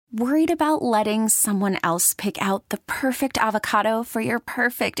Worried about letting someone else pick out the perfect avocado for your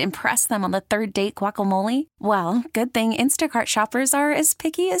perfect impress them on the third date guacamole? Well, good thing Instacart shoppers are as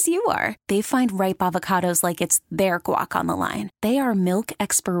picky as you are. They find ripe avocados like it's their guac on the line. They are milk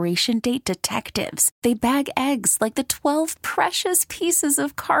expiration date detectives. They bag eggs like the 12 precious pieces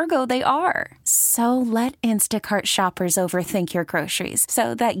of cargo they are. So let Instacart shoppers overthink your groceries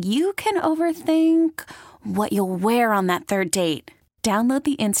so that you can overthink what you'll wear on that third date. Download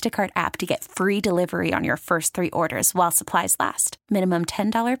the Instacart app to get free delivery on your first 3 orders while supplies last. Minimum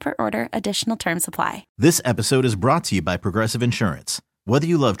 $10 per order. Additional terms apply. This episode is brought to you by Progressive Insurance. Whether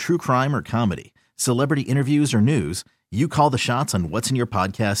you love true crime or comedy, celebrity interviews or news, you call the shots on what's in your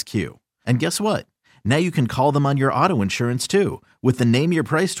podcast queue. And guess what? Now you can call them on your auto insurance too with the Name Your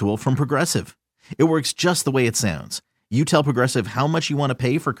Price tool from Progressive. It works just the way it sounds. You tell Progressive how much you want to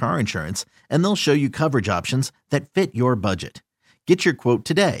pay for car insurance, and they'll show you coverage options that fit your budget. Get your quote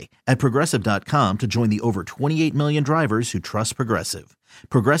today at Progressive.com to join the over 28 million drivers who trust Progressive.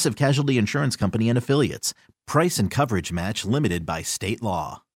 Progressive Casualty Insurance Company and Affiliates. Price and coverage match limited by state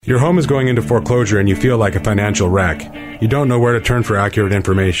law. Your home is going into foreclosure and you feel like a financial wreck. You don't know where to turn for accurate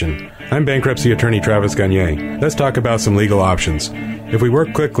information. I'm bankruptcy attorney Travis Gagne. Let's talk about some legal options. If we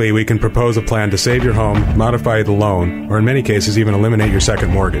work quickly, we can propose a plan to save your home, modify the loan, or in many cases even eliminate your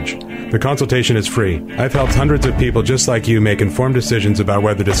second mortgage. The consultation is free. I've helped hundreds of people just like you make informed decisions about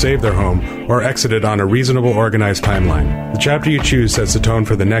whether to save their home or exit it on a reasonable, organized timeline. The chapter you choose sets the tone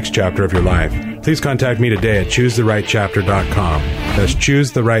for the next chapter of your life. Please contact me today at choosetherightchapter.com. That's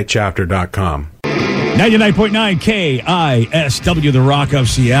choosetherightchapter.com. 99.9 KISW, the Rock of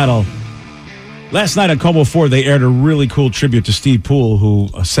Seattle. Last night on Como 4, they aired a really cool tribute to Steve Poole, who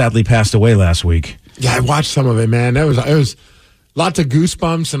sadly passed away last week. Yeah, I watched some of it, man. It was lots of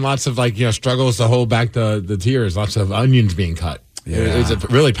goosebumps and lots of struggles to hold back the tears. Lots of onions being cut. Yeah. It was a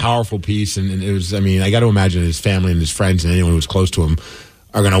really powerful piece, and it was. I mean, I got to imagine his family and his friends and anyone who was close to him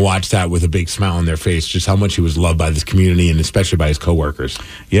are going to watch that with a big smile on their face, just how much he was loved by this community and especially by his coworkers.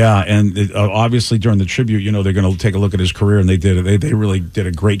 Yeah, and obviously during the tribute, they're going to take a look at his career, and they really did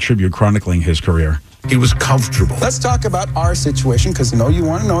a great tribute chronicling his career. He was comfortable. Let's talk about our situation, because you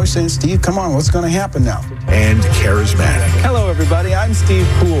want to know. You're saying, Steve, come on, what's going to happen now? And charismatic. Hello, everybody. I'm Steve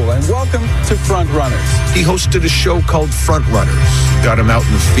Poole, and welcome to Front Runners. He hosted a show called Front Runners. Got him out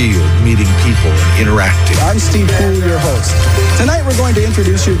in the field, meeting people and interacting. I'm Steve Poole, your host. Tonight, we're going to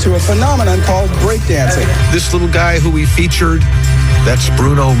introduce you to a phenomenon called breakdancing. This little guy who we featured, that's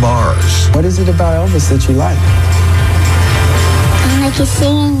Bruno Mars. What is it about Elvis that you like? Like he's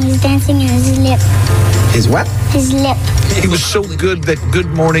singing, he's dancing on his lip. His what? His lip. He was so good that Good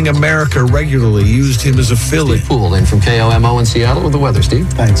Morning America regularly used him as a Philly. Steve Poole in from KOMO in Seattle with the weather, Steve.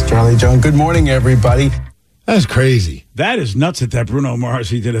 Thanks, Charlie Joan. Good morning, everybody. That's crazy. That is nuts that Bruno Mars,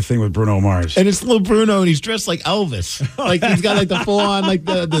 he did a thing with Bruno Mars. And it's little Bruno, and he's dressed like Elvis. Like, he's got the full-on,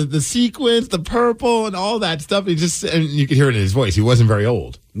 the sequins, the purple, and all that stuff. And you could hear it in his voice. He wasn't very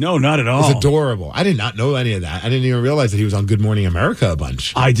old. No, not at all. It's adorable. I did not know any of that. I didn't even realize that he was on Good Morning America a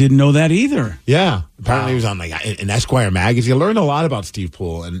bunch. I didn't know that either. Yeah. Apparently he was on in Esquire magazine. You learn a lot about Steve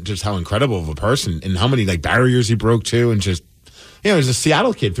Poole and just how incredible of a person and how many barriers he broke too, and just he's a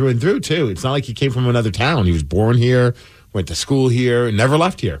Seattle kid through and through too. It's not like he came from another town. He was born here, went to school here, and never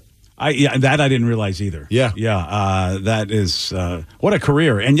left here. That I didn't realize either. Yeah. That is what a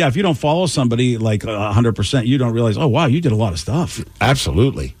career. And if you don't follow somebody 100%, you don't realize, oh wow, you did a lot of stuff.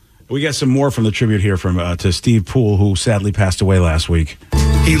 Absolutely. We got some more from the tribute here to Steve Poole, who sadly passed away last week.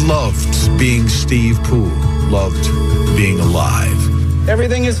 He loved being Steve Poole, loved being alive.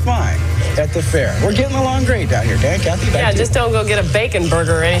 Everything is fine at the fair. We're getting along great down here, Dan. Kathy, back to just don't go get a bacon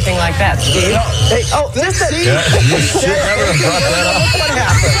burger or anything like that, Steve. Missed it. What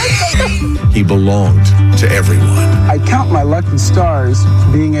happened? He belonged to everyone. I count my lucky stars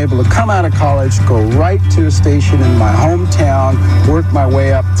being able to come out of college, go right to a station in my hometown, work my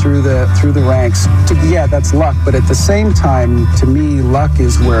way up through the ranks. That's luck, but at the same time, to me, luck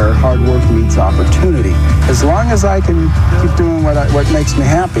is where hard work meets opportunity. As long as I can keep doing what makes me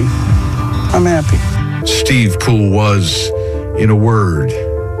happy, I'm happy. Steve Poole was, in a word,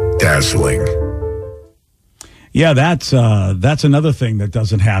 dazzling. Yeah, that's another thing that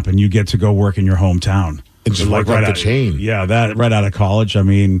doesn't happen. You get to go work in your hometown. And just work right up the chain. Yeah, that right out of college. I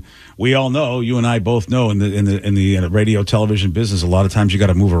mean, we all know, you and I both know, in the radio television business, a lot of times you got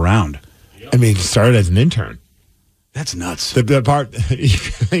to move around. I mean, he started as an intern. That's nuts. The part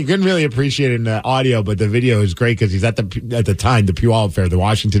you couldn't really appreciate it in the audio, but the video is great because he's at the time the Puyallup Fair, the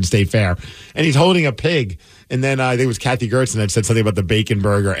Washington State Fair, and he's holding a pig. And then I think it was Kathy Gertzen that said something about the bacon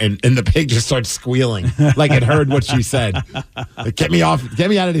burger, and the pig just starts squealing like it heard what she said. Like, get me out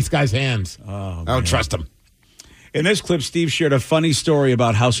of this guy's hands. I don't trust him. In this clip, Steve shared a funny story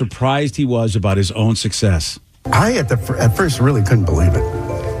about how surprised he was about his own success. I at first really couldn't believe it.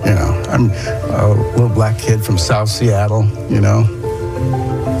 You know, I'm a little black kid from South Seattle, you know.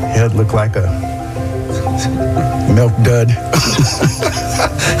 Head looked like a milk dud.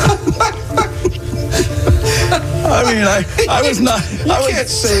 I mean, I was not... I can't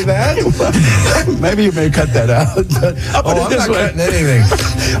say that. Maybe you may cut that out. I'm not cutting anything.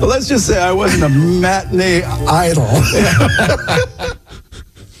 Well, let's just say I wasn't a matinee idol.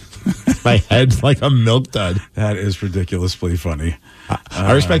 My head's like a milk dud. That is ridiculously funny.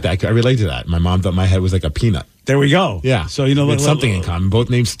 I respect that. I relate to that. My mom thought my head was like a peanut. There we go. Yeah. So, you know, we had something in common.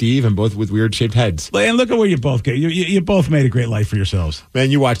 Both named Steve and both with weird shaped heads. And look at where you both get. You both made a great life for yourselves. Man,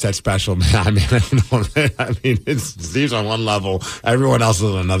 you watch that special, man. I mean, I don't know. I mean, Steve's on one level. Everyone else is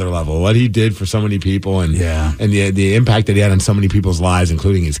on another level. What he did for so many people and the impact that he had on so many people's lives,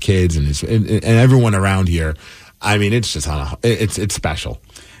 including his kids and everyone around here. I mean, it's just it's special.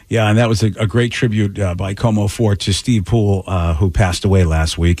 Yeah, and that was a great tribute by Como 4 to Steve Poole, who passed away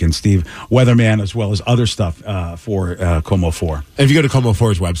last week, and Steve Weatherman, as well as other stuff for Como 4. And if you go to Como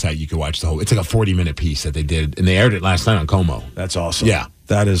 4's website, you can watch the whole. It's like a 40-minute piece that they did, and they aired it last night on Como. That's awesome. Yeah.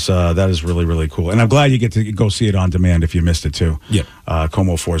 That is really, really cool. And I'm glad you get to go see it on demand if you missed it, too. Yep.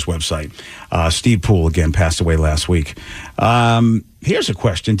 Como 4's website. Steve Poole, again, passed away last week. Here's a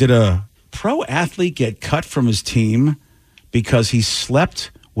question. Did a pro athlete get cut from his team because he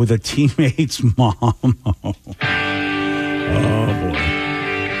slept with a teammate's mom?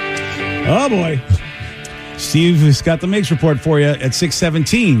 Oh, boy. Steve has got the Migs report for you at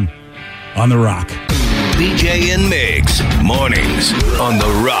 6:17 on The Rock. BJ and Migs, mornings on The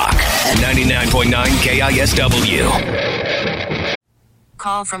Rock, 99.9 KISW.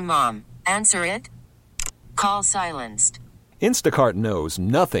 Call from mom. Answer it. Call silenced. Instacart knows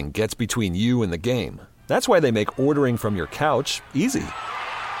nothing gets between you and the game. That's why they make ordering from your couch easy.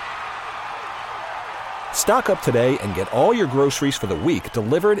 Stock up today and get all your groceries for the week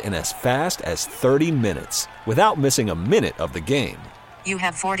delivered in as fast as 30 minutes without missing a minute of the game. You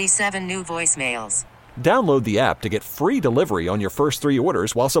have 47 new voicemails. Download the app to get free delivery on your first 3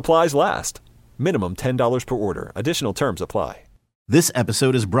 orders while supplies last. Minimum $10 per order. Additional terms apply. This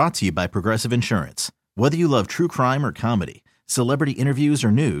episode is brought to you by Progressive Insurance. Whether you love true crime or comedy, celebrity interviews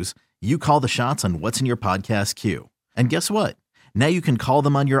or news, you call the shots on what's in your podcast queue. And guess what? Now you can call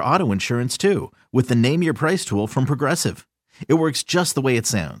them on your auto insurance too with the Name Your Price tool from Progressive. It works just the way it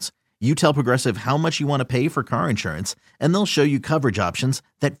sounds. You tell Progressive how much you want to pay for car insurance, and they'll show you coverage options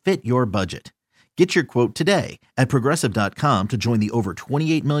that fit your budget. Get your quote today at Progressive.com to join the over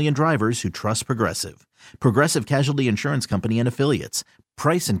 28 million drivers who trust Progressive. Progressive Casualty Insurance Company and Affiliates.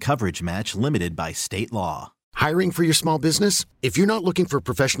 Price and coverage match limited by state law. Hiring for your small business? If you're not looking for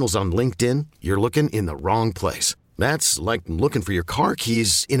professionals on LinkedIn, you're looking in the wrong place. That's like looking for your car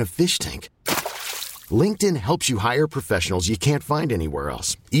keys in a fish tank. LinkedIn helps you hire professionals you can't find anywhere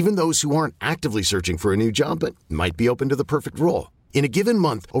else, even those who aren't actively searching for a new job but might be open to the perfect role. In a given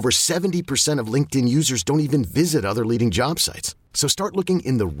month, over 70% of LinkedIn users don't even visit other leading job sites. So start looking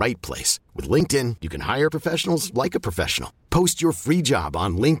in the right place. With LinkedIn, you can hire professionals like a professional. Post your free job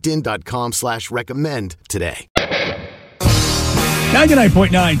on linkedin.com/recommend today.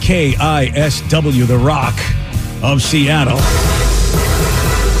 99.9 KISW, The Rock of Seattle.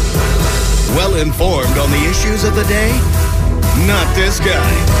 Well informed on the issues of the day? Not this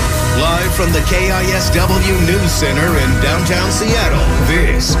guy. Live from the KISW News Center in downtown Seattle,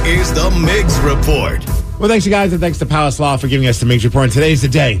 this is the Migs Report. Well, thanks, you guys, and thanks to Palace Law for giving us the Migs Report. And today's the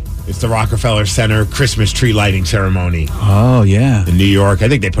day. It's the Rockefeller Center Christmas tree lighting ceremony. Oh, yeah. In New York. I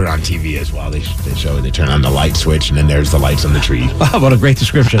think they put it on TV as well. They show it. They turn on the light switch, and then there's the lights on the tree. Wow, what a great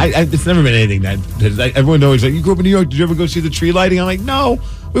description. It's never been anything that... everyone always like, you grew up in New York. Did you ever go see the tree lighting? I'm like, no.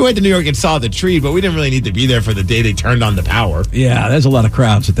 We went to New York and saw the tree, but we didn't really need to be there for the day they turned on the power. Yeah, there's a lot of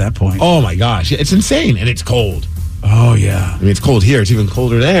crowds at that point. Oh, my gosh. It's insane, and it's cold. Oh, yeah. I mean, it's cold here. It's even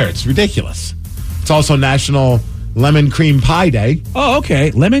colder there. It's ridiculous. It's also National Lemon Cream Pie Day. Oh,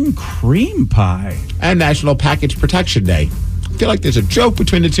 okay. Lemon cream pie. And National Package Protection Day. I feel like there's a joke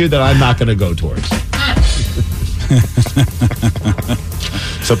between the two that I'm not going to go towards.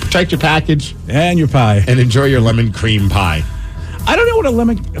 So protect your package. And your pie. And enjoy your lemon cream pie. I don't know what a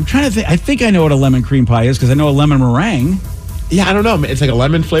lemon... I'm trying to think. I think I know what a lemon cream pie is because I know a lemon meringue. Yeah, I don't know. It's like a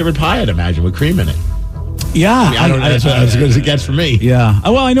lemon-flavored pie, I'd imagine, with cream in it. Yeah. I don't know. That's as good as it gets for me. Yeah.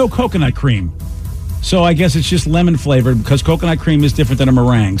 Well, I know coconut cream. So I guess it's just lemon flavored because coconut cream is different than a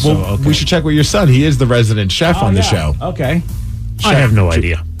meringue. So Well, we should check with your son. He is the resident chef on the show. Okay. I have no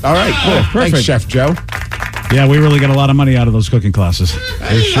idea. All right, cool. Perfect. Thanks, Chef Joe. Yeah, we really got a lot of money out of those cooking classes.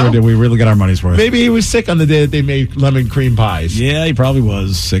 We sure did. We really got our money's worth. Maybe he was sick on the day that they made lemon cream pies. Yeah, he probably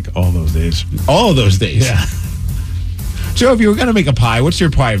was sick all those days. All those days? Yeah. Joe, if you were going to make a pie, what's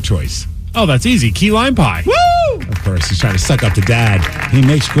your pie of choice? Oh, that's easy. Key lime pie. Woo! Of course, he's trying to suck up to Dad. He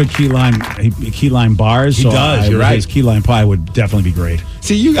makes good key lime bars. He does, you're right. His key lime pie would definitely be great.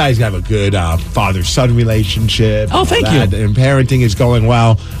 See, you guys have a good father-son relationship. Oh, thank you. And parenting is going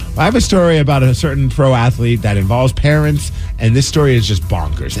well. I have a story about a certain pro athlete that involves parents, and this story is just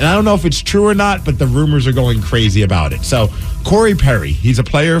bonkers. And I don't know if it's true or not, but the rumors are going crazy about it. So, Corey Perry, he's a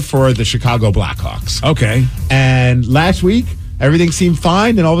player for the Chicago Blackhawks. Okay. And last week, everything seemed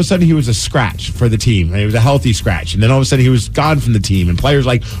fine, and all of a sudden he was a scratch for the team. And he was a healthy scratch. And then all of a sudden he was gone from the team. And players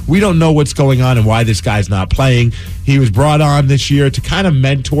like, we don't know what's going on and why this guy's not playing. He was brought on this year to kind of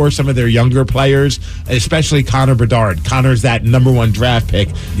mentor some of their younger players, especially Connor Bedard. Connor's that number 1 draft pick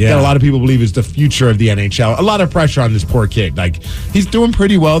that a lot of people believe is the future of the NHL. A lot of pressure on this poor kid. Like, he's doing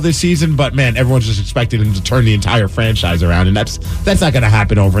pretty well this season, but man, everyone's just expecting him to turn the entire franchise around, and that's not going to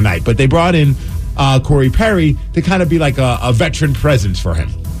happen overnight. But they brought in Corey Perry to kind of be like a veteran presence for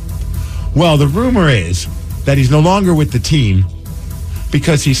him. Well, the rumor is that he's no longer with the team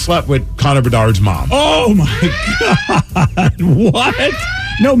because he slept with Connor Bedard's mom. Oh, my God. What?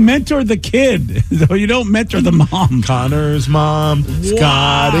 No, mentor the kid. No, you don't mentor the mom. Connor's mom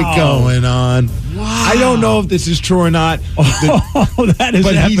got it going on. Wow. I don't know if this is true or not. That is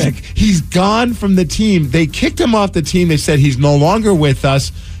epic. He's gone from the team. They kicked him off the team. They said he's no longer with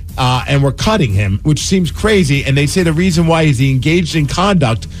us. And we're cutting him, which seems crazy. And they say the reason why is he engaged in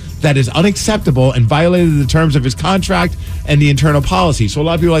conduct that is unacceptable and violated the terms of his contract and the internal policy. So a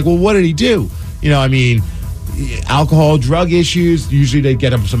lot of people are like, well, what did he do? Alcohol, drug issues, usually they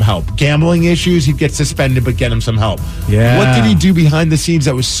get him some help. Gambling issues, he'd get suspended, but get him some help. Yeah. What did he do behind the scenes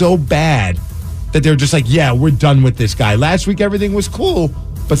that was so bad that they're just like, yeah, we're done with this guy? Last week, everything was cool,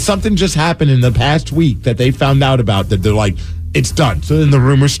 but something just happened in the past week that they found out about that they're like, it's done. So then the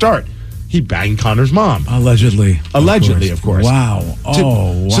rumors start. He banged Connor's mom. Allegedly, of course. Wow.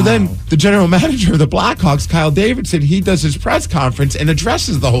 Wow. So then the general manager of the Blackhawks, Kyle Davidson, he does his press conference and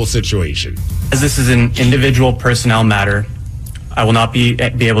addresses the whole situation. As this is an individual personnel matter, I will not be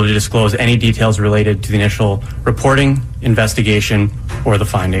able to disclose any details related to the initial reporting, investigation, or the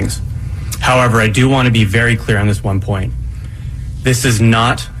findings. However, I do want to be very clear on this one point. This does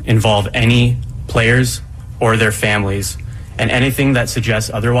not involve any players or their families. And anything that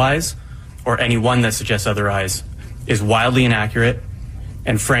suggests otherwise, or anyone that suggests otherwise, is wildly inaccurate,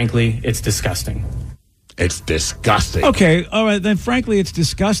 and frankly, it's disgusting. It's disgusting. Okay, all right, then frankly, it's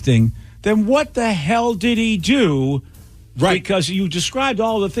disgusting. Then what the hell did he do? Right. Because you described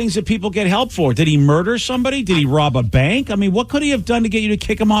all the things that people get help for. Did he murder somebody? Did he rob a bank? I mean, what could he have done to get you to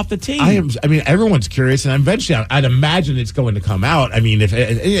kick him off the team? I mean, everyone's curious, and eventually I'd imagine it's going to come out. I mean,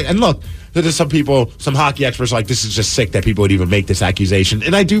 and look, there's some people, some hockey experts are like, this is just sick that people would even make this accusation.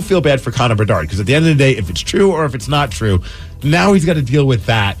 And I do feel bad for Connor Bedard, because at the end of the day, if it's true or if it's not true, now he's got to deal with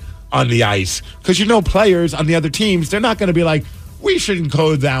that on the ice. Because players on the other teams, they're not going to be like, we shouldn't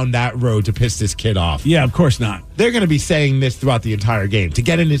go down that road to piss this kid off. Yeah, of course not. They're going to be saying this throughout the entire game. To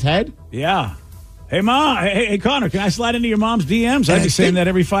get in his head? Yeah. Hey, Mom. Hey, Connor, can I slide into your mom's DMs? I'd be saying that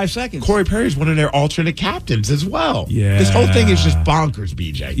every 5 seconds. Corey Perry's one of their alternate captains as well. Yeah. This whole thing is just bonkers,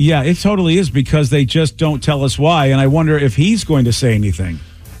 BJ. Yeah, it totally is, because they just don't tell us why. And I wonder if he's going to say anything.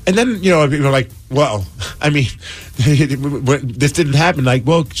 And then, people are like, well, I mean, this didn't happen. Like,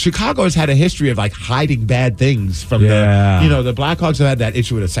 well, Chicago has had a history of, hiding bad things from the Blackhawks have had that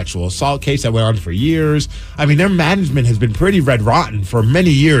issue with a sexual assault case that went on for years. I mean, their management has been pretty red rotten for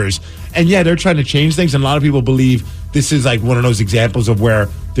many years. And, yeah, they're trying to change things. And a lot of people believe this is, one of those examples of where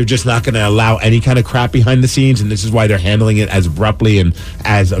they're just not going to allow any kind of crap behind the scenes. And this is why they're handling it as abruptly and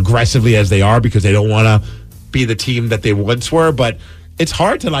as aggressively as they are, because they don't want to be the team that they once were. But it's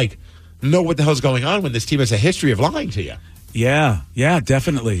hard to, know what the hell's going on when this team has a history of lying to you. Yeah,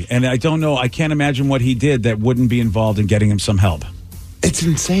 definitely. And I don't know. I can't imagine what he did that wouldn't be involved in getting him some help. It's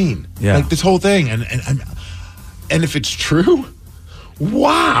insane. Yeah. This whole thing. And if it's true,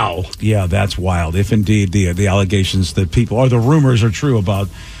 wow. Yeah, that's wild. If indeed the allegations that people, or the rumors are true about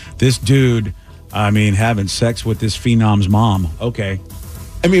this dude, having sex with this phenom's mom. Okay.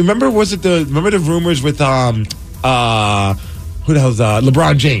 Remember the rumors with who the hell's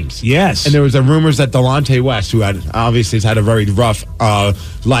LeBron James? Yes. And there was rumors that Delonte West, who had a very rough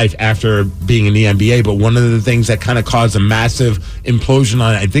life after being in the NBA, but one of the things that kind of caused a massive implosion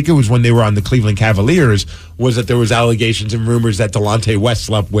on it, I think it was when they were on the Cleveland Cavaliers, was that there was allegations and rumors that Delonte West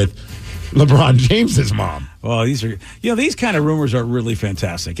slept with LeBron James's mom. Well, these kind of rumors are really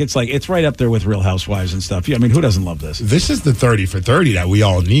fantastic. It's right up there with Real Housewives and stuff. Yeah, I mean, who doesn't love this? This is the 30 for 30 that we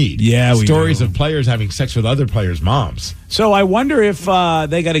all need. Yeah, stories of players having sex with other players' moms. So I wonder if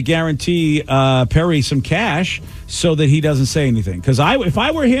they got to guarantee Perry some cash so that he doesn't say anything. Because if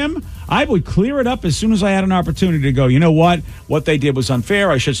I were him, I would clear it up as soon as I had an opportunity to go, you know what? What they did was unfair.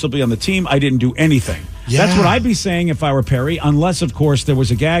 I should still be on the team. I didn't do anything. Yeah. That's what I'd be saying if I were Perry, unless, of course, there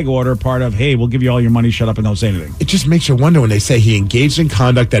was a gag order part of, hey, we'll give you all your money, shut up and don't say anything. It just makes you wonder when they say he engaged in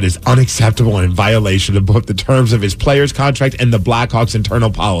conduct that is unacceptable and in violation of both the terms of his player's contract and the Blackhawks'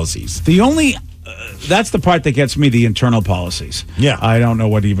 internal policies. That's the part that gets me, the internal policies. Yeah. I don't know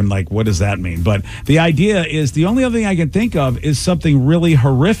what does that mean? But the idea is the only other thing I can think of is something really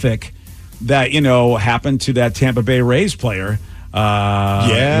horrific that, happened to that Tampa Bay Rays player.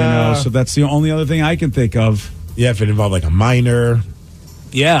 So that's the only other thing I can think of. Yeah, if it involved like a minor.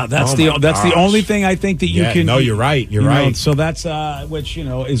 Yeah, that's the only thing I think that you can. No, you're right. You're right. So that's which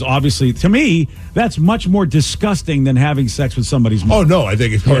is obviously, to me, that's much more disgusting than having sex with somebody's mom. Oh no, I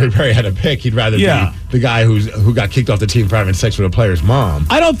think if Corey Perry had a pick, he'd rather be the guy who got kicked off the team for having sex with a player's mom.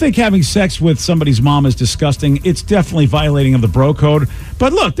 I don't think having sex with somebody's mom is disgusting. It's definitely violating of the bro code.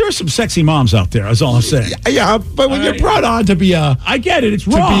 But look, there are some sexy moms out there. That's all I'm saying. Yeah, but when you're brought on to be I get it. It's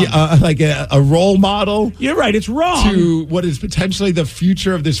wrong. To be a role model. You're right. It's wrong. To what is potentially the future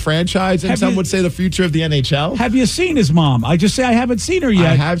of this franchise, and some would say the future of the NHL. Have you seen his mom? I just say I haven't seen her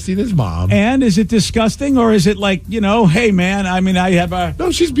yet. I have seen his mom. And is it disgusting, or is it like, hey, man, I mean, I have a...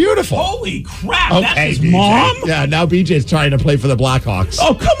 No, she's beautiful. Holy crap, that's his BJ. Mom? Yeah, now BJ's trying to play for the Blackhawks.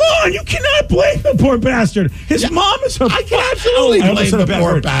 Oh, come on, you cannot blame the poor bastard. His mom is I can absolutely blame the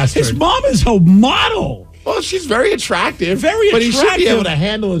poor bastard. His mom is a model. Well, she's very attractive. But he should be able to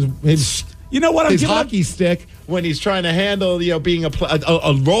handle his his hockey stick when he's trying to handle, being a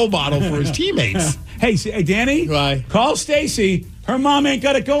role model for his teammates. Hey, Danny, right. Call Stacy. Her mom ain't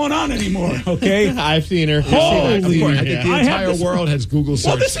got it going on anymore, okay? I've seen her. Holy, of course, I think the entire world has Google searched.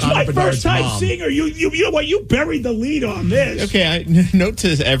 Well, this is my first time seeing her. You buried the lead on this. Okay, note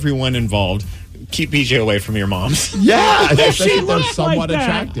to everyone involved. Keep BJ away from your moms. Yeah, if she looks somewhat like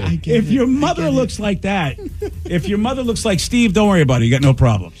attractive. If your mother looks like that, if your mother looks like Steve, don't worry about it. You got no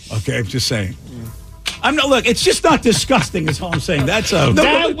problem. Okay, I'm just saying. Look, it's just not disgusting, is all I'm saying. That's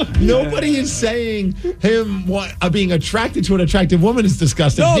nobody is saying him being attracted to an attractive woman is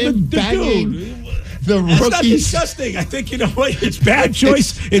disgusting. No, him banging the rookies. That's not disgusting. I think, it's bad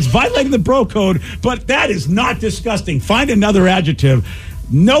choice. It's violating the bro code, but that is not disgusting. Find another adjective.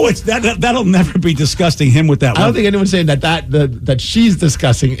 No, that'll never be disgusting. Him with that. I don't think anyone's saying that she's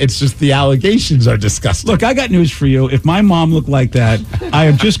disgusting. It's just the allegations are disgusting. Look, I got news for you. If my mom looked like that, I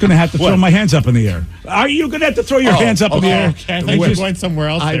am just going to have to throw my hands up in the air. Are you going to have to throw your hands up in the air? Okay. You're going somewhere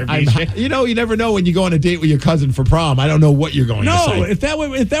else there, BJ. You never know when you go on a date with your cousin for prom. I don't know what you're going to say. No, if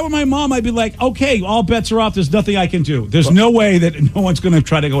that were my mom, I'd be like, okay, all bets are off. There's nothing I can do. There's no way that no one's going to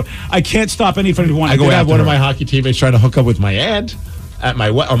try to go. I can't stop anybody who wants to go after her. I did have one of my hockey teammates trying to hook up with my aunt. On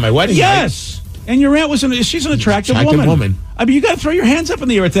my wedding night. And your aunt she's an attractive woman. I mean, you got to throw your hands up in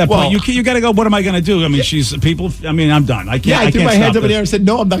the air at that point. You got to go, what am I going to do? I mean, I'm done. I can't. I threw my hands up in the air and said,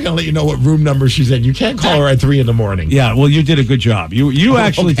 no, I'm not going to let you know what room number she's in. You can't call her at 3 a.m. Yeah, well, you did a good job. You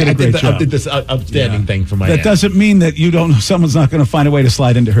actually did a great job. I did this outstanding thing for my aunt. That doesn't mean that someone's not going to find a way to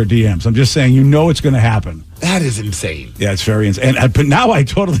slide into her DMs. I'm just saying, it's going to happen. That is insane. Yeah, it's very insane. But now I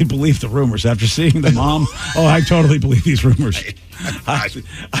totally believe the rumors. After seeing the mom, I totally believe these rumors. I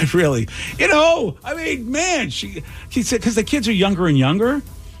really, man, she said, because the kids are younger and younger.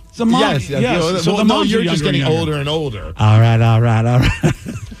 The mom, yes. So the moms you're just getting older and older. All right.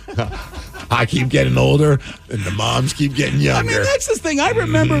 I keep getting older, and the moms keep getting younger. I mean, that's the thing. I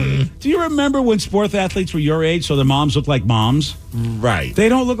remember. Do you remember when sports athletes were your age, so their moms looked like moms? Right. They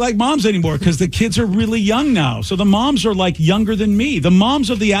don't look like moms anymore because the kids are really young now. So the moms are like younger than me. The moms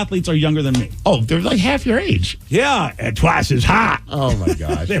of the athletes are younger than me. Oh, they're like half your age. Yeah, and twice as hot. Oh my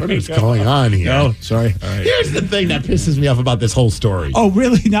gosh, what is going on here? Oh, sorry. All right. Here's the thing that pisses me off about this whole story. Oh,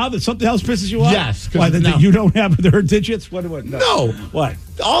 really? Now that something else pisses you off? Yes. Why? That you don't have their digits? What? No. What?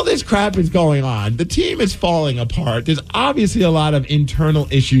 All this crap is going on. The team is falling apart. There's obviously a lot of internal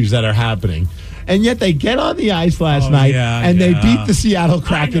issues that are happening. And yet they get on the ice last night and they beat the Seattle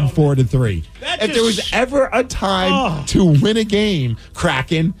Kraken 4-3. If there was ever a time to win a game,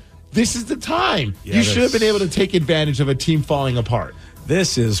 Kraken, This is the time. Yeah, You should have been able to take advantage of a team falling apart.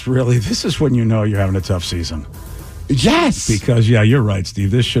 This is when you know you're having a tough season. Yes. Because, you're right,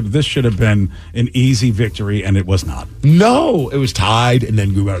 Steve. This should have been an easy victory, and it was not. No, it was tied, and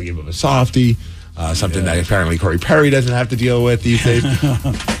then Grubauer gave him a softie, something that apparently Corey Perry doesn't have to deal with these days.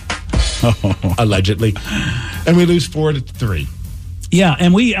 Allegedly. And we lose 4-3. Yeah,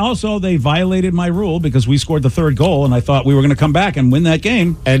 and they violated my rule because we scored the third goal, and I thought we were going to come back and win that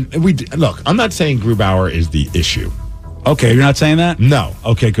game. And look, I'm not saying Grubauer is the issue. Okay, you're not saying that? No.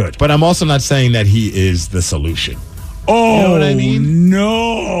 Okay, good. But I'm also not saying that he is the solution. Oh, you know what I mean?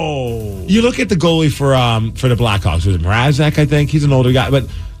 No. You look at the goalie for the Blackhawks. Was it Mrazek, I think? He's an older guy. But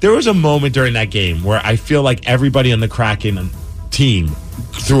there was a moment during that game where I feel like everybody on the Kraken team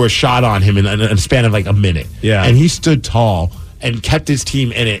threw a shot on him in a span of like a minute. Yeah. And he stood tall and kept his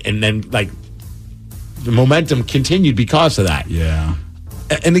team in it. And then, like, the momentum continued because of that. Yeah.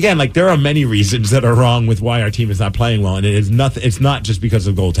 And again, like, there are many reasons that are wrong with why our team is not playing well, and it is nothing. It's not just because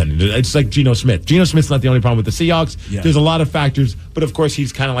of goaltending. It's like Geno Smith. Geno Smith's not the only problem with the Seahawks. Yeah. There's a lot of factors, but of course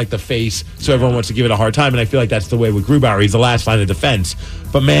he's kind of like the face, so everyone wants to give it a hard time, and I feel like that's the way with Grubauer. He's the last line of defense.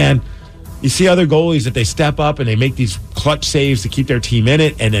 But man, you see other goalies that they step up and they make these clutch saves to keep their team in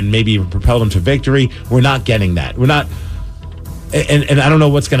it, and then maybe even propel them to victory. We're not getting that. We're not, and I don't know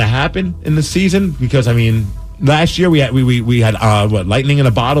what's going to happen in the season because I mean. Last year we had lightning in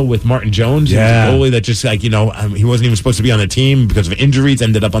a bottle with Martin Jones, a goalie that just he wasn't even supposed to be on the team because of injuries,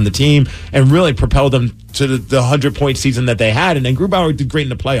 ended up on the team and really propelled them to the 100-point season that they had. And then Grubauer did great in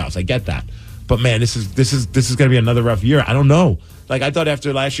the playoffs. I get that, but man, this is going to be another rough year. I don't know. Like I thought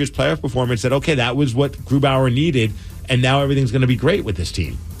after last year's playoff performance that okay, that was what Grubauer needed, and now everything's going to be great with this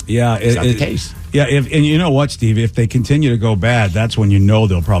team. Yeah, it's not the case. Yeah, and you know what, Steve? If they continue to go bad, that's when you know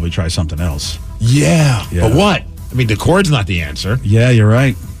they'll probably try something else. Yeah. But what? I mean, Decord's not the answer. Yeah, you're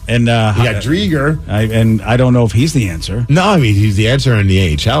right. And you got Drieger. And I don't know if he's the answer. No, I mean, he's the answer in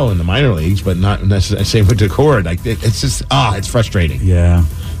the AHL in the minor leagues, but not necessarily same with Decord. Like, it's just, it's frustrating. Yeah.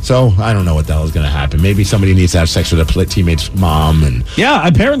 So, I don't know what the hell is going to happen. Maybe somebody needs to have sex with a teammate's mom. And yeah,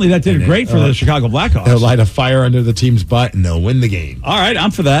 apparently that did great for the Chicago Blackhawks. They'll light a fire under the team's butt, and they'll win the game. All right,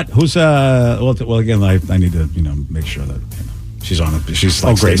 I'm for that. Who's, well, again, I need to, make sure that, she's on it. She's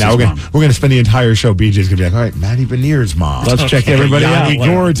like, great. Now we're gonna spend the entire show. BJ's gonna be like, all right, Maddie Benier's mom. Let's check everybody out.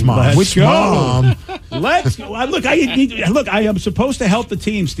 Gord's mom. Which mom? Let's go. Look, I am supposed to help the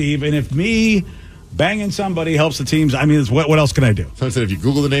team, Steve, and if me banging somebody helps the teams, I mean, what else can I do? So I said, if you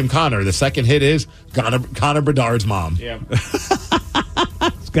Google the name Connor, the second hit is Connor Bedard's mom. Yeah.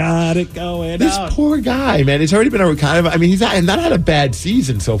 Got it going. This poor guy, man. It's already been he's not had a bad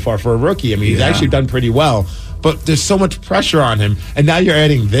season so far for a rookie. I mean, he's actually done pretty well. But there's so much pressure on him, and now you're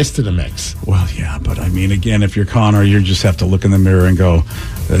adding this to the mix. Well, yeah, but I mean, again, if you're Connor, you just have to look in the mirror and go,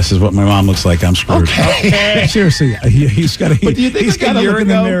 "This is what my mom looks like. I'm screwed." Okay. Seriously, he's got to. But do you think he's got to look in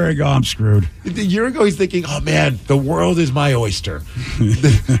the mirror and go, "I'm screwed." A year ago, he's thinking, "Oh man, the world is my oyster.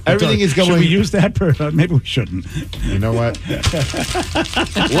 Everything is going." Should we use that? Maybe we shouldn't. You know what?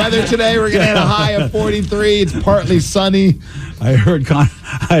 Weather today, we're going to hit a high of 43. It's partly sunny. I heard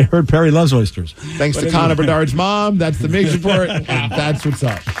Perry loves oysters. Thanks to Connor Bedard's mom. That's the Migs report, and that's what's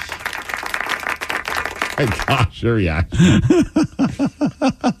up. My gosh, sure, yeah.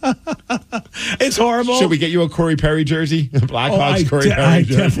 It's horrible. Should we get you a Corey Perry jersey? Blackhawks Corey Perry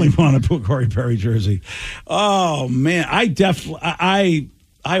jersey. I definitely want to put Corey Perry jersey. Oh man, I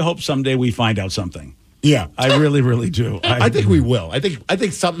hope someday we find out something. Yeah, I really, really do. I think we will. I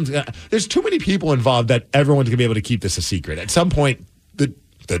think something's gonna. There's too many people involved that everyone's gonna be able to keep this a secret. At some point,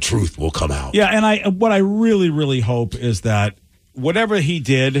 the truth will come out. Yeah, and what I really, really hope is that whatever he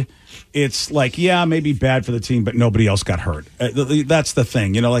did, it's like, yeah, maybe bad for the team, but nobody else got hurt. That's the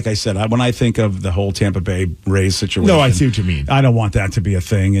thing. Like I said, when I think of the whole Tampa Bay Rays situation. No, I see what you mean. I don't want that to be a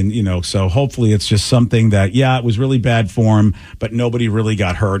thing. And, so hopefully it's just something that, it was really bad for him, but nobody really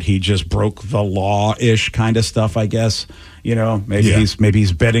got hurt. He just broke the law-ish kind of stuff, I guess. Maybe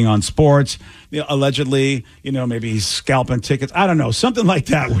he's betting on sports, allegedly, maybe he's scalping tickets. I don't know, something like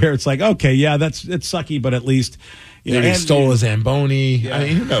that where it's like, okay, it's sucky, but at least... he stole a Zamboni. Yeah. I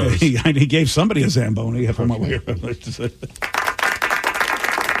mean, who knows? He gave somebody a Zamboni. If I'm aware. I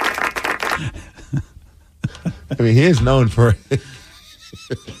mean, he is known for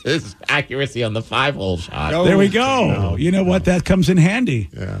his accuracy on the 5-hole shot. There we go. No. You know what? That comes in handy.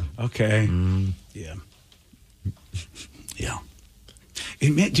 Yeah. Okay. Yeah. Yeah.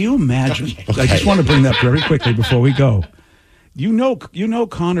 Do you imagine? Okay. I just want to bring that up very quickly before we go. You know,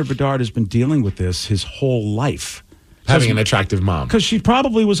 Connor Bedard has been dealing with this his whole life. Having an attractive mom. Because she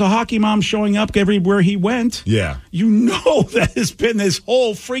probably was a hockey mom showing up everywhere he went. Yeah. You know that has been his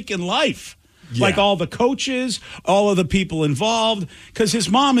whole freaking life. Yeah. Like all the coaches, all of the people involved. Because his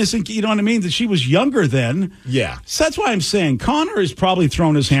mom isn't, you know what I mean? That she was younger then. Yeah. So that's why I'm saying Connor has probably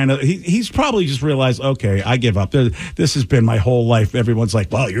thrown his hand. He's probably just realized, okay, I give up. This has been my whole life. Everyone's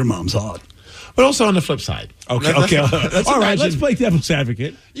like, wow, your mom's hot. But also on the flip side. Okay. All right, let's play devil's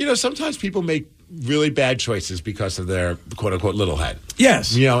advocate. You know, sometimes people make really bad choices because of their quote-unquote little head.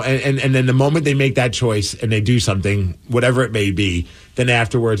 Yes. You know, and then the moment they make that choice and they do something, whatever it may be, then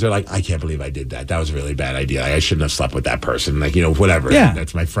afterwards they're like, I can't believe I did that. That was a really bad idea. I shouldn't have slept with that person. Like, you know, whatever. Yeah.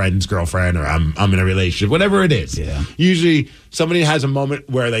 That's my friend's girlfriend, or I'm in a relationship, whatever it is. Yeah. Usually somebody has a moment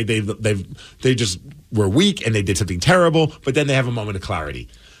where they just were weak and they did something terrible, but then they have a moment of clarity.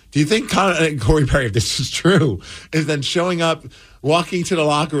 Do you think Corey Perry, if this is true, is then showing up, walking to the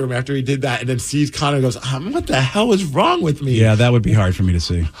locker room after he did that, and then sees Connor and goes, what the hell is wrong with me? Yeah, that would be hard for me to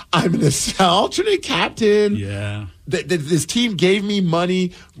see. I'm an alternate captain. Yeah. This team gave me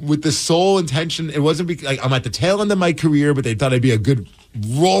money with the sole intention. It wasn't because like, I'm at the tail end of my career, but they thought I'd be a good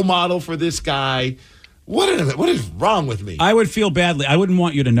role model for this guy. What is wrong with me? I would feel badly. I wouldn't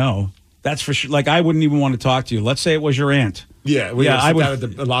want you to know. That's for sure. Like, I wouldn't even want to talk to you. Let's say it was your aunt. Yeah, I would sit down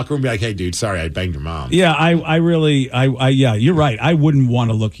at the locker room and be like, hey, dude, sorry, I banged your mom. Yeah, I really, you're right. I wouldn't want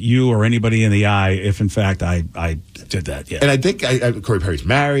to look you or anybody in the eye if, in fact, I did that. Yeah. And I think Corey Perry's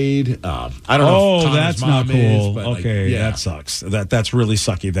married. I don't know if Connor's that's mom not cool. is, but okay, that sucks. That's really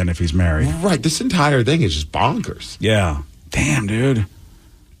sucky then if he's married. Right, this entire thing is just bonkers. Yeah. Damn, dude.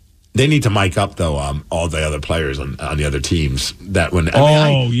 They need to mic up, though, all the other players on the other teams. That when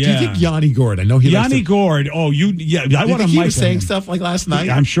yeah. Do you think Yanni Gord? I know he. Yanni Gord. Oh, I want to. He was saying stuff like last night.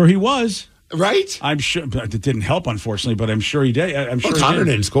 I'm sure he was. Right? I'm sure. But it didn't help, unfortunately. But I'm sure he did. I'm sure Connor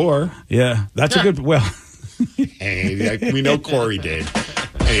didn't score. Yeah, that's a good. Well, hey, we know Corey did.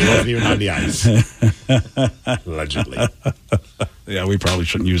 And he wasn't even on the ice. Allegedly. Yeah, we probably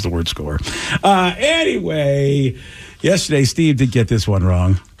shouldn't use the word score. Anyway, yesterday Steve did get this one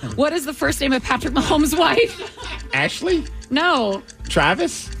wrong. What is the first name of Patrick Mahomes' wife? Ashley? No.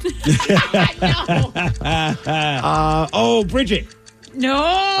 Travis? No. Bridget.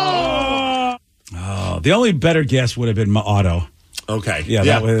 No. Oh, the only better guess would have been Otto. Okay. Yeah,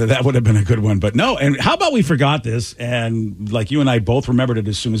 that would have been a good one. But no, and how about we forgot this, and like you and I both remembered it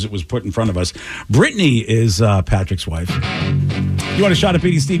as soon as it was put in front of us. Brittany is Patrick's wife. You want a shot at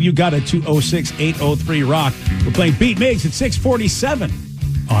beating Steve? You got it, 206-803-ROCK. We're playing Beat Migs at 647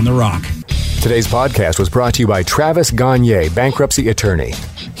 on The Rock. Today's podcast was brought to you by Travis Gagne, bankruptcy attorney.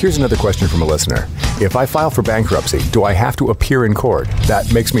 Here's another question from a listener. If I file for bankruptcy, do I have to appear in court?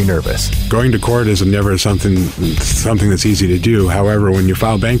 That makes me nervous. Going to court is never something that's easy to do. However, when you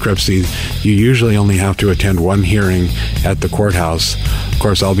file bankruptcy, you usually only have to attend one hearing at the courthouse. Of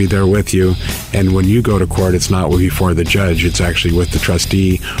course, I'll be there with you. And when you go to court, it's not before the judge. It's actually with the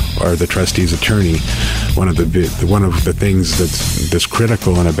trustee or the trustee's attorney. One of the things that's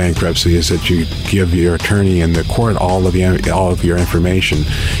critical in a bankruptcy is that you give your attorney and the court all of your information.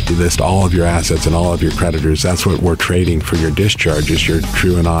 You list all of your assets and all of your creditors. That's what we're trading for your discharge, is your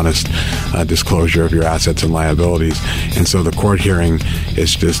true and honest disclosure of your assets and liabilities. And so the court hearing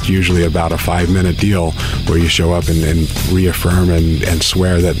is just usually about a 5-minute deal where you show up and reaffirm and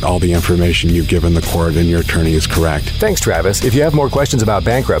swear that all the information you've given the court and your attorney is correct. Thanks, Travis. If you have more questions about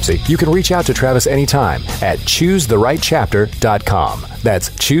bankruptcy, you can reach out to Travis anytime at ChooseTheRightChapter.com. That's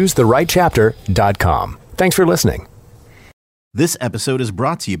ChooseTheRightChapter.com. Thanks for listening. This episode is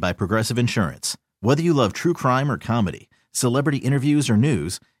brought to you by Progressive Insurance. Whether you love true crime or comedy, celebrity interviews or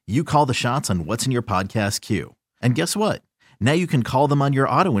news, you call the shots on what's in your podcast queue. And guess what? Now you can call them on your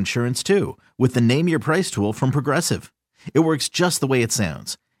auto insurance too with the Name Your Price tool from Progressive. It works just the way it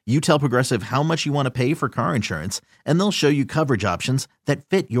sounds. You tell Progressive how much you want to pay for car insurance, and they'll show you coverage options that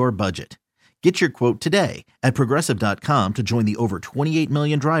fit your budget. Get your quote today at Progressive.com to join the over 28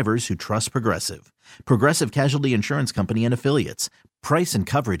 million drivers who trust Progressive. Progressive Casualty Insurance Company and Affiliates. Price and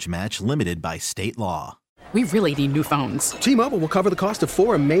coverage match limited by state law. We really need new phones. T-Mobile will cover the cost of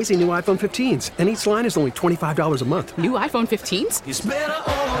 4 amazing new iPhone 15s, and each line is only $25 a month. New iPhone 15s? It's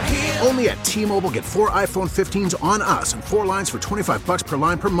better over here. Only at T-Mobile, get 4 iPhone 15s on us and 4 lines for $25 per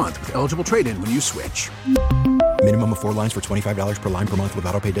line per month with eligible trade-in when you switch. Minimum of 4 lines for $25 per line per month with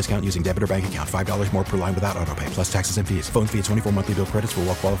autopay discount using debit or bank account. $5 more per line without autopay, plus taxes and fees. Phone fee at 24 monthly bill credits for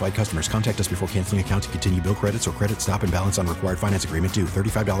well-qualified customers. Contact us before canceling account to continue bill credits or credit stop and balance on required finance agreement due.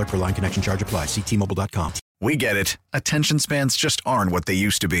 $35 per line connection charge applies. See T-Mobile.com. We get it. Attention spans just aren't what they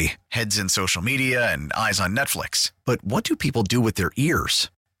used to be. Heads in social media and eyes on Netflix. But what do people do with their ears?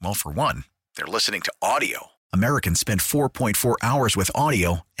 Well, for one, they're listening to audio. Americans spend 4.4 hours with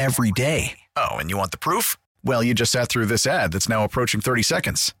audio every day. Oh, and you want the proof? Well, you just sat through this ad that's now approaching 30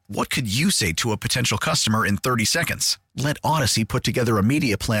 seconds. What could you say to a potential customer in 30 seconds? Let Odyssey put together a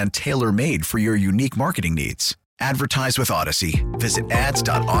media plan tailor-made for your unique marketing needs. Advertise with Odyssey. Visit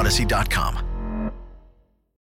ads.odyssey.com.